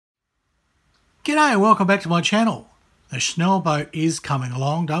G'day and welcome back to my channel. The Schnell boat is coming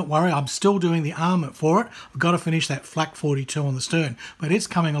along, don't worry, I'm still doing the armament for it. I've got to finish that flak 42 on the stern, but it's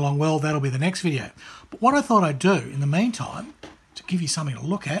coming along well, that'll be the next video. But what I thought I'd do in the meantime, to give you something to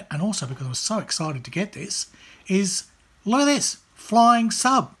look at, and also because I was so excited to get this, is look at this, flying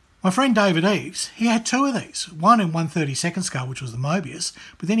sub. My friend David Eves, he had two of these, one in 1/32nd scale, which was the Mobius,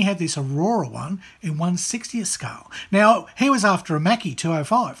 but then he had this Aurora one in 1/60th scale. Now, he was after a Mackie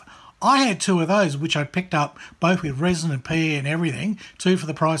 205. I had two of those, which I'd picked up both with resin and PE and everything, two for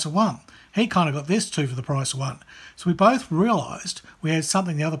the price of one. He kind of got this two for the price of one. So we both realised we had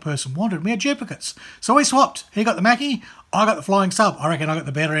something the other person wanted. We had duplicates. So we swapped. He got the Mackie, I got the flying sub. I reckon I got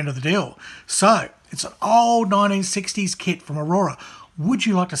the better end of the deal. So it's an old 1960s kit from Aurora. Would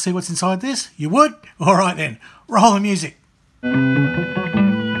you like to see what's inside this? You would? All right then, roll the music.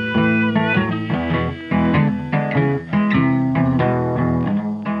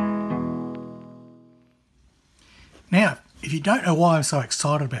 Now, if you don't know why I'm so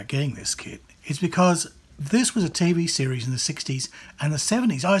excited about getting this kit, it's because this was a TV series in the 60s and the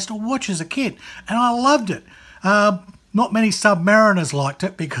 70s I used to watch as a kid, and I loved it. Not many submariners liked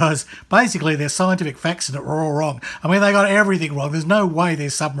it because basically their scientific facts in it were all wrong. I mean, they got everything wrong. There's no way their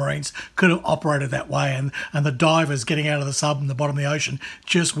submarines could have operated that way, and the divers getting out of the sub in the bottom of the ocean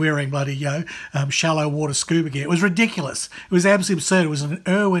just wearing bloody, shallow water scuba gear. It was ridiculous. It was absolutely absurd. It was an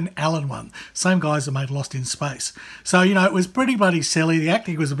Irwin Allen one. Same guys that made Lost in Space. So, it was pretty bloody silly. The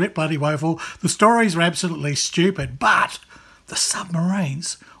acting was a bit bloody woeful. The stories were absolutely stupid, but the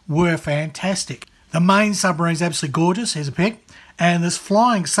submarines were fantastic. The main submarine's absolutely gorgeous, here's a pic, and this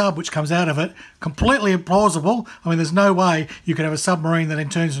flying sub which comes out of it, completely implausible. I mean, there's no way you could have a submarine that then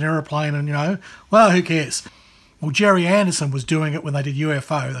turns an aeroplane and, well, who cares? Well, Jerry Anderson was doing it when they did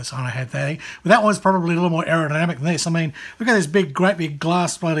UFO, that's when I had that. But that one's probably a little more aerodynamic than this. I mean, look at this great big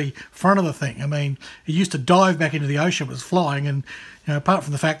glass bloody front of the thing. I mean, it used to dive back into the ocean, it was flying, and, apart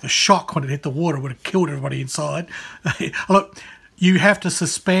from the fact the shock when it hit the water would have killed everybody inside. Look, you have to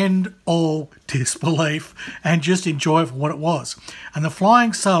suspend all disbelief and just enjoy it for what it was. And the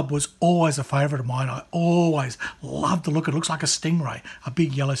flying sub was always a favourite of mine. I always loved the look. It looks like a stingray, a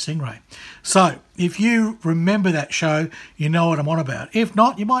big yellow stingray. So if you remember that show, you know what I'm on about. If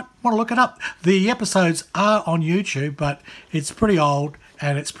not, you might want to look it up. The episodes are on YouTube, but it's pretty old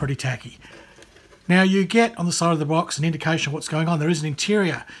and it's pretty tacky. Now you get on the side of the box an indication of what's going on. There is an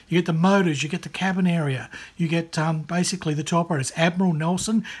interior. You get the motors, you get the cabin area, you get basically the two operators, Admiral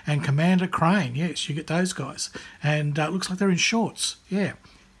Nelson and Commander Crane. Yes, you get those guys. And it looks like they're in shorts. Yeah,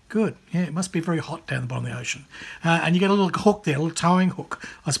 good. Yeah, it must be very hot down the bottom of the ocean. And you get a little hook there, a little towing hook.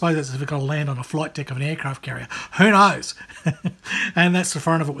 I suppose that's if it's got to land on a flight deck of an aircraft carrier. Who knows? And that's the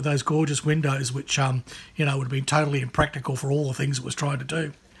front of it with those gorgeous windows, which, would have been totally impractical for all the things it was trying to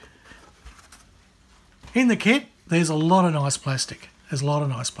do. In the kit, there's a lot of nice plastic. There's a lot of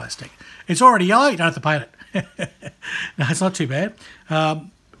nice plastic. It's already yellow, you don't have to paint it. No, it's not too bad. A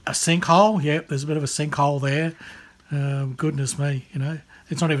sinkhole, yep, there's a bit of a sinkhole there. Goodness me,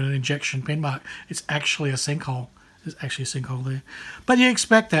 it's not even an injection pin mark. It's actually a sinkhole. There's actually a sinkhole there. But you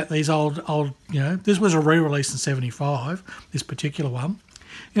expect that, these old, this was a re-release in 75, this particular one.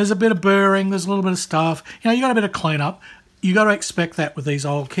 There's a bit of burring, there's a little bit of stuff. You got a bit of cleanup. You got to expect that with these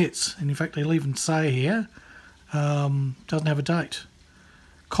old kits. And in fact, they'll even say here, doesn't have a date.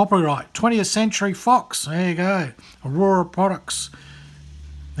 Copyright, 20th Century Fox. There you go. Aurora products.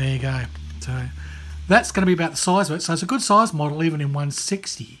 There you go. So that's going to be about the size of it. So it's a good size model, even in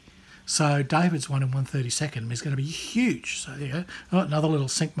 160. So David's one in 1/32 is going to be huge. So there you go. Oh, another little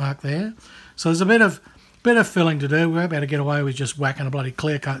sink mark there. So there's a bit of filling to do. We're about to get away with just whacking a bloody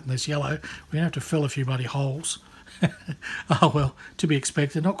clear coat in this yellow. We're going to have to fill a few bloody holes. Oh well, to be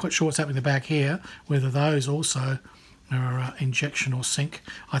expected. Not quite sure what's happening in the back here, whether those also are injection or sink.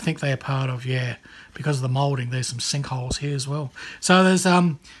 I think they are part of, because of the moulding, there's some sinkholes here as well. So there's,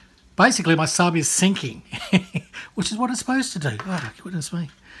 basically my sub is sinking, which is what it's supposed to do. Oh, goodness me.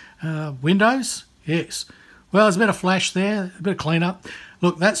 Windows? Yes. Well, there's a bit of flash there, a bit of cleanup.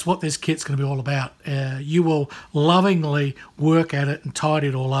 Look, that's what this kit's going to be all about. You will lovingly work at it and tidy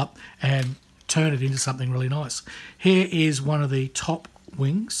it all up and turn it into something really nice. Here is one of the top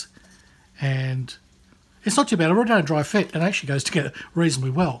wings, and it's not too bad. I've already done a dry fit. It actually goes together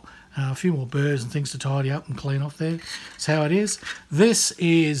reasonably well. A few more burrs and things to tidy up and clean off there. That's how it is. This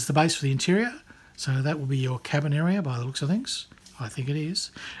is the base for the interior, so that will be your cabin area by the looks of things. I think it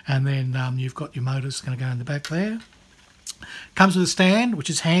is. And then you've got your motors going to go in the back there. Comes with a stand, which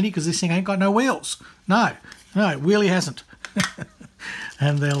is handy because this thing ain't got no wheels. No, it really hasn't.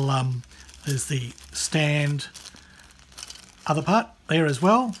 And there's the stand other part there as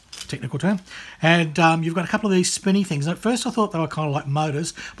well. technical term. And you've got a couple of these spinny things. At first I thought they were kind of like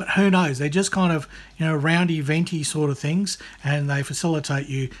motors, but who knows? They're just kind of, you know, roundy, venty sort of things, and they facilitate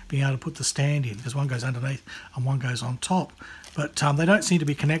you being able to put the stand in, because one goes underneath and one goes on top. But they don't seem to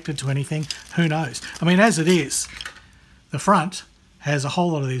be connected to anything. Who knows? I mean, as it is, the front has a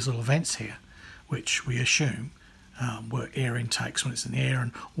whole lot of these little vents here, which we assume were air intakes when it's in the air,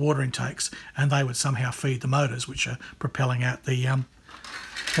 and water intakes, and they would somehow feed the motors, which are propelling out the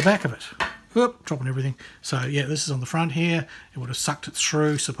back of it. Oop, dropping everything. So yeah, this is on the front here. It would have sucked it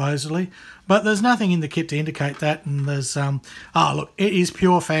through supposedly, but there's nothing in the kit to indicate that. And there's oh look, it is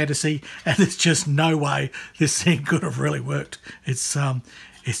pure fantasy, and there's just no way this thing could have really worked. It's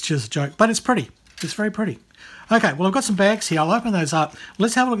just a joke, but it's pretty. It's very pretty. Okay, well, I've got some bags here. I'll open those up.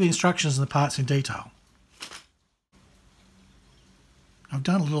 Let's have a look at the instructions and the parts in detail. I've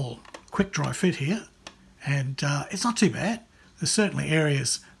done a little quick dry fit here, and it's not too bad. There's certainly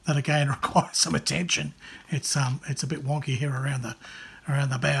areas that again require some attention. It's a bit wonky here around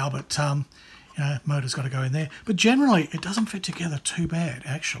the bow, but you know, motor's got to go in there. But generally, it doesn't fit together too bad.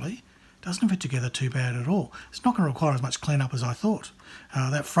 Actually, it doesn't fit together too bad at all. It's not going to require as much cleanup as I thought.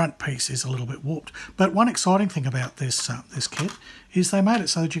 That front piece is a little bit warped. But one exciting thing about this this kit is they made it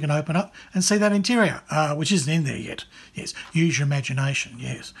so that you can open up and see that interior, which isn't in there yet. Yes, use your imagination.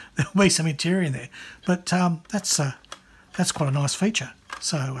 Yes, there'll be some interior in there, but that's quite a nice feature.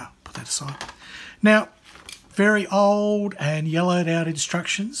 So put that aside. Now, very old and yellowed out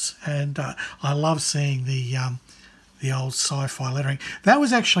instructions, and I love seeing the old sci-fi lettering. That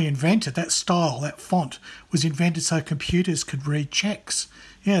was actually invented, that style, that font was invented so computers could read checks.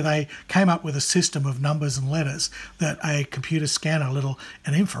 Yeah, they came up with a system of numbers and letters that a computer scanner,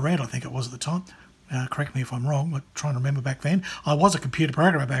 an infrared I think it was at the time, correct me if I'm wrong, I'm trying to remember back then. I was a computer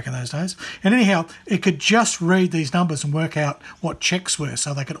programmer back in those days. And anyhow, it could just read these numbers and work out what checks were,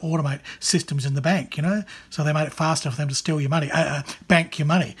 so they could automate systems in the bank, you know. So they made it faster for them to steal your money, bank your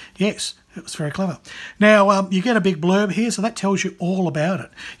money. Yes, it was very clever. Now, you get a big blurb here, so that tells you all about it.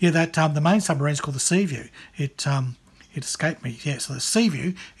 Yeah, that the main submarine is called the Seaview. It escaped me. Yeah, so the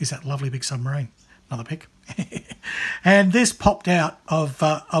Seaview is that lovely big submarine. Another pic. And this popped out of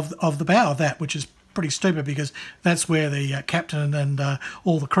the bow of that, which is pretty stupid, because that's where the captain and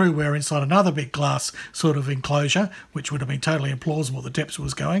all the crew were inside another big glass sort of enclosure, which would have been totally implausible, the depths it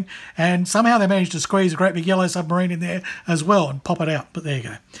was going. And somehow they managed to squeeze a great big yellow submarine in there as well and pop it out. But there you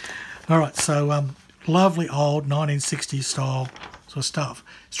go. All right, so lovely old 1960s style sort of stuff.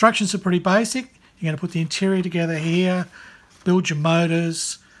 Instructions are pretty basic. You're going to put the interior together here, build your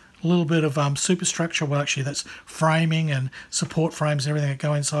motors, a little bit of superstructure. Well, actually, that's framing and support frames and everything that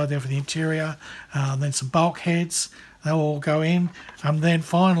go inside there for the interior. Then some bulkheads. They'll all go in. And then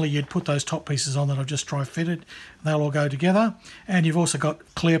finally, you'd put those top pieces on that I've just dry fitted. They'll all go together. And you've also got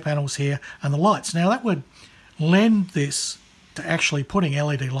clear panels here and the lights. Now, that would lend this to actually putting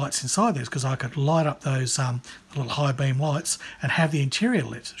LED lights inside this, because I could light up those little high beam lights and have the interior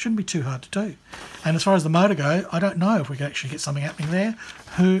lit. It shouldn't be too hard to do. And as far as the motor go, I don't know if we can actually get something happening there.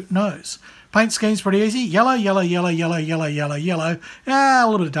 Who knows? Paint scheme's pretty easy. Yellow, yellow, yellow, yellow, yellow, yellow, yellow. A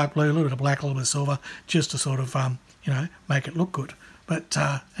little bit of dark blue, a little bit of black, a little bit of silver, just to sort of, you know, make it look good. But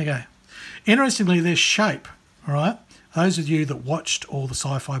there you go. Interestingly, this shape, all right, those of you that watched all the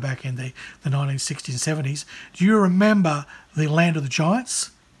sci-fi back in the 1960s and 70s, do you remember the Land of the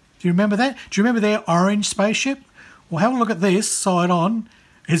Giants? Do you remember that? Do you remember their orange spaceship? Well, have a look at this side on.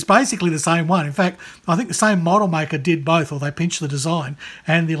 It's basically the same one. In fact, I think the same model maker did both, or they pinched the design.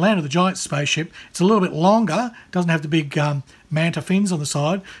 And the Land of the Giants spaceship, it's a little bit longer, doesn't have the big manta fins on the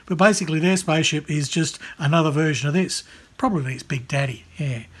side, but basically their spaceship is just another version of this. Probably its Big Daddy.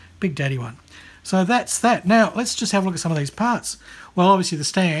 Yeah, Big Daddy one. So that's that. Now, let's just have a look at some of these parts. Well, obviously the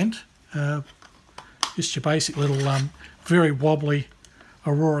stand, just your basic little very wobbly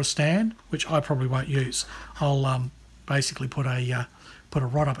Aurora stand, which I probably won't use. I'll basically put a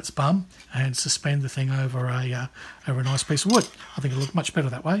rod up its bum and suspend the thing over a nice piece of wood. I think it'll look much better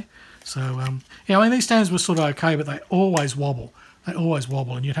that way. So, yeah, I mean, these stands were sort of okay, but they always wobble. They always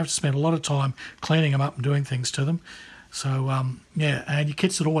wobble, and you'd have to spend a lot of time cleaning them up and doing things to them. So, yeah, and your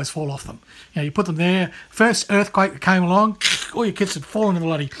kits would always fall off them. You know, you put them there, first earthquake that came along, all your kits had fallen in the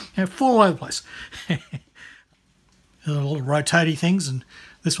bloody, fall all over the place. There's a little rotating things, and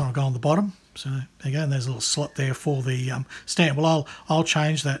this one will go on the bottom. So there you go, and there's a little slot there for the stand. Well, I'll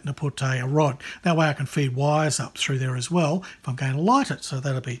change that and put a rod. That way I can feed wires up through there as well if I'm going to light it. So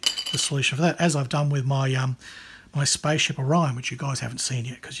that'll be the solution for that, as I've done with my my spaceship Orion, which you guys haven't seen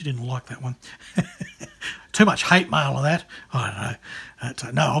yet because you didn't like that one. Too much hate mail on that. I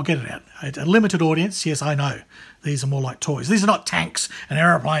don't know. No, I'll get it out. A limited audience, yes, I know. These are more like toys. These are not tanks and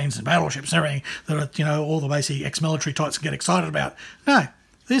aeroplanes and battleships and everything that are, you know, all the basic ex-military types get excited about. No,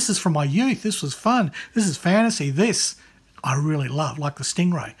 this is from my youth. This was fun. This is fantasy. This I really love, like the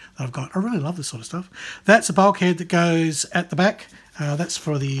Stingray that I've got. I really love this sort of stuff. That's a bulkhead that goes at the back. That's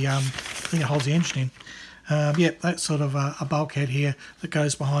for the thing that holds the engine in. Yeah, that's sort of a bulkhead here that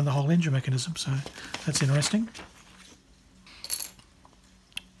goes behind the whole engine mechanism, so that's interesting.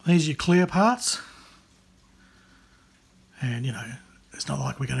 These are your clear parts. And, you know, it's not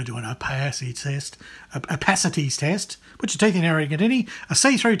like we're going to do an opacity test. Opacities test. Put your teeth in area, get any. A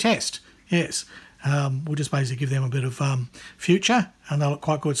see-through test, yes. We'll just basically give them a bit of future, and they'll look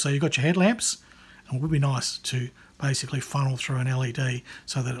quite good. So you've got your headlamps, and it would be nice to basically funnel through an LED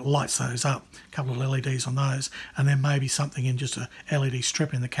so that it lights those up. A couple of LEDs on those, and then maybe something in just a LED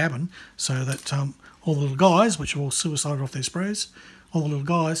strip in the cabin so that all the little guys, which are all suicided off their sprays, all the little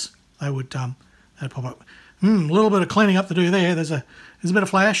guys, they'd pop up. A little bit of cleaning up to do there. There's a bit of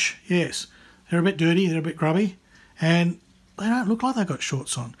flash, yes. They're a bit dirty, they're a bit grubby, and they don't look like they've got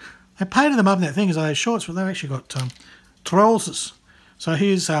shorts on. They painted them up in that thing as though they're shorts, but they've actually got trousers. So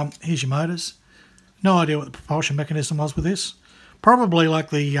here's your motors. No idea what the propulsion mechanism was with this. Probably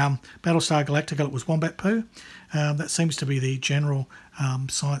like the Battlestar Galactica, it was wombat poo. That seems to be the general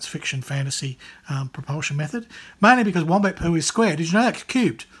science fiction fantasy propulsion method. Mainly because wombat poo is square. Did you know that? It's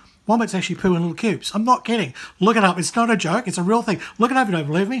cubed. Wombats actually poo in little cubes. I'm not kidding. Look it up. It's not a joke. It's a real thing. Look it up if you don't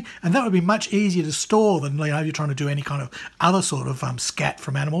believe me. And that would be much easier to store than, you know, if you're trying to do any kind of other sort of scat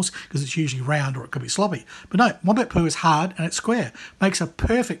from animals, because it's usually round or it could be sloppy. But no, wombat poo is hard and it's square. Makes a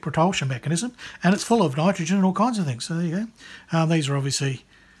perfect propulsion mechanism, and it's full of nitrogen and all kinds of things. So there you go. These are obviously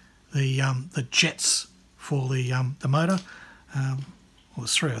the jets for the motor. Well,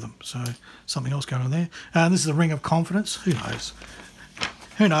 there's three of them, so something else going on there. This is the ring of confidence. Who knows?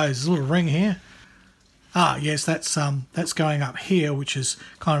 Who knows? There's a little ring here. Ah, yes, that's going up here, which is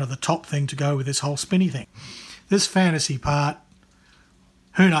kind of the top thing to go with this whole spinny thing. This fantasy part,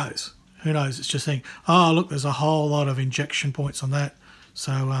 who knows? Who knows? It's just saying, oh, look, there's a whole lot of injection points on that.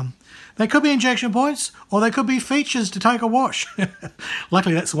 So they could be injection points, or they could be features to take a wash.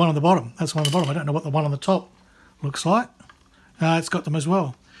 Luckily, that's the one on the bottom. That's the one on the bottom. I don't know what the one on the top looks like. It's got them as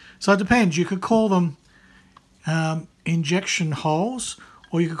well. So it depends. You could call them injection holes,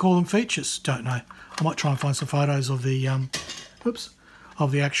 or you could call them features. Don't know. I might try and find some photos of the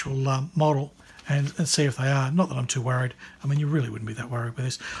of the actual model and see if they are. Not that I'm too worried. I mean, you really wouldn't be that worried with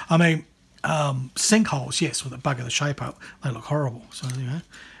this. I mean, sinkholes, yes, with a bugger the shape up, they look horrible. So you know.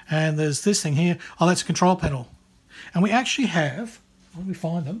 And there's this thing here. Oh, that's a control panel. And we actually have, when we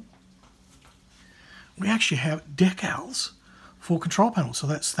find them, we actually have decals for control panels. So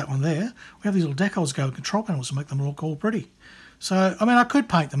that's that one there. We have these little decals go with control panels to make them look all pretty. So, I mean, I could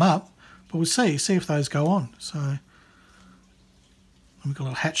paint them up, but we'll see if those go on. So, we've got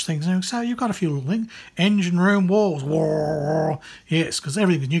little hatch things there. So, you've got a few little things. Engine room walls. Whoa. Yes, because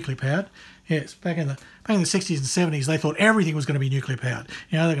everything was nuclear powered. Yes, back in the 60s and 70s, they thought everything was going to be nuclear powered.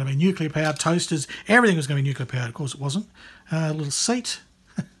 You know, they're going to be nuclear powered toasters. Everything was going to be nuclear powered. Of course, it wasn't. A little seat.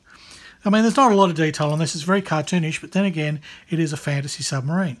 I mean, there's not a lot of detail on this. It's very cartoonish, but then again, it is a fantasy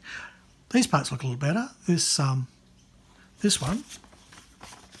submarine. These parts look a little better. This one,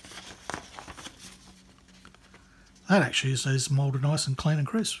 that actually is moulded nice and clean and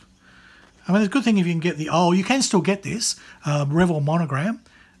crisp. I mean, it's a good thing if you can get you can still get this Revel monogram,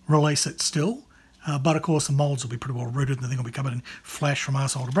 release it still, but of course the moulds will be pretty well rooted and the thing will be covered in flash from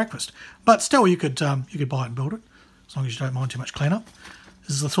arsehole to breakfast. But still, you could buy it and build it, as long as you don't mind too much cleanup.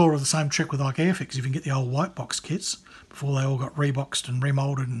 This is the sort of the same trick with like Airfix. If you can get the old white box kits before they all got reboxed and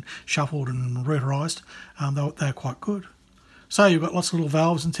remoulded and shuffled and routerized, they're quite good. So you've got lots of little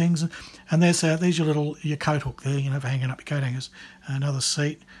valves and things, and there's your coat hook there, you know, for hanging up your coat hangers. Another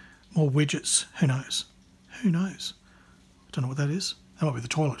seat, more widgets. Who knows? Who knows? I don't know what that is. That might be the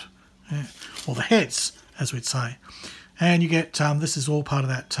toilet, yeah. Or the heads, as we'd say. And you get this is all part of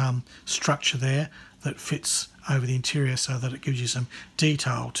that structure there that fits over the interior, so that it gives you some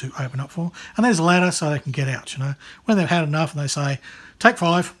detail to open up for. And there's a ladder so they can get out. You know, when they've had enough and they say, take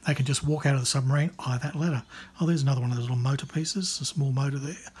 5, they can just walk out of the submarine. Oh, that ladder. Oh, there's another one of those little motor pieces, a small motor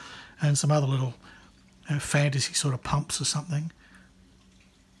there, and some other little fantasy sort of pumps or something.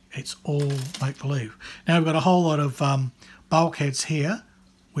 It's all make-believe. Now we've got a whole lot of bulkheads here,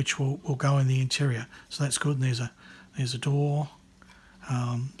 which will go in the interior. So that's good. And there's a door.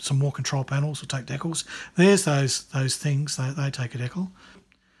 Some more control panels will take decals. There's those things. They take a decal.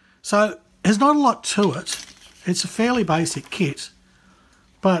 So there's not a lot to it. It's a fairly basic kit,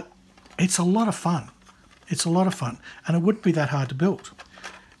 but it's a lot of fun. It's a lot of fun, and it wouldn't be that hard to build.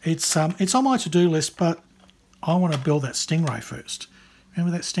 It's on my to-do list, but I want to build that Stingray first.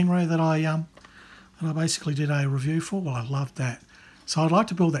 Remember that Stingray that I basically did a review for? Well, I loved that. So I'd like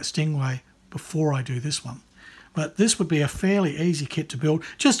to build that Stingray before I do this one. But this would be a fairly easy kit to build.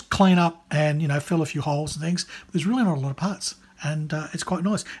 Just clean up and, fill a few holes and things. But there's really not a lot of parts, and it's quite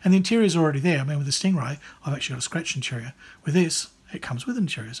nice. And the interior's already there. I mean, with the Stingray, I've actually got a scratch interior. With this, it comes with an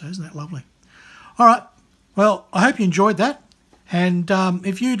interior, so isn't that lovely? All right. Well, I hope you enjoyed that. And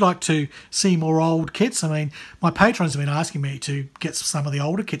if you'd like to see more old kits, I mean, my patrons have been asking me to get some of the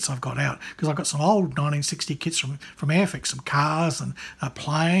older kits I've got out, because I've got some old 1960 kits from Airfix, some cars and a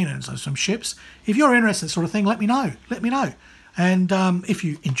plane and some ships. If you're interested in that sort of thing, let me know. Let me know. And if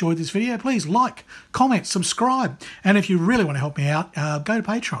you enjoyed this video, please like, comment, subscribe. And if you really want to help me out, go to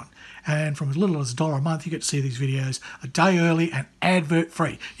Patreon. And from as little as $1 a month, you get to see these videos a day early and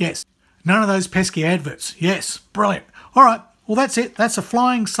advert-free. Yes, none of those pesky adverts. Yes, brilliant. All right. Well, that's it. That's a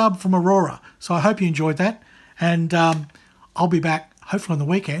flying sub from Aurora. So I hope you enjoyed that. And I'll be back, hopefully on the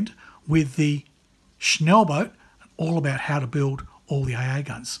weekend, with the Schnellboat, all about how to build all the AA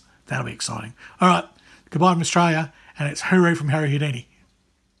guns. That'll be exciting. All right. Goodbye from Australia. And it's hooroo from Harry Houdini.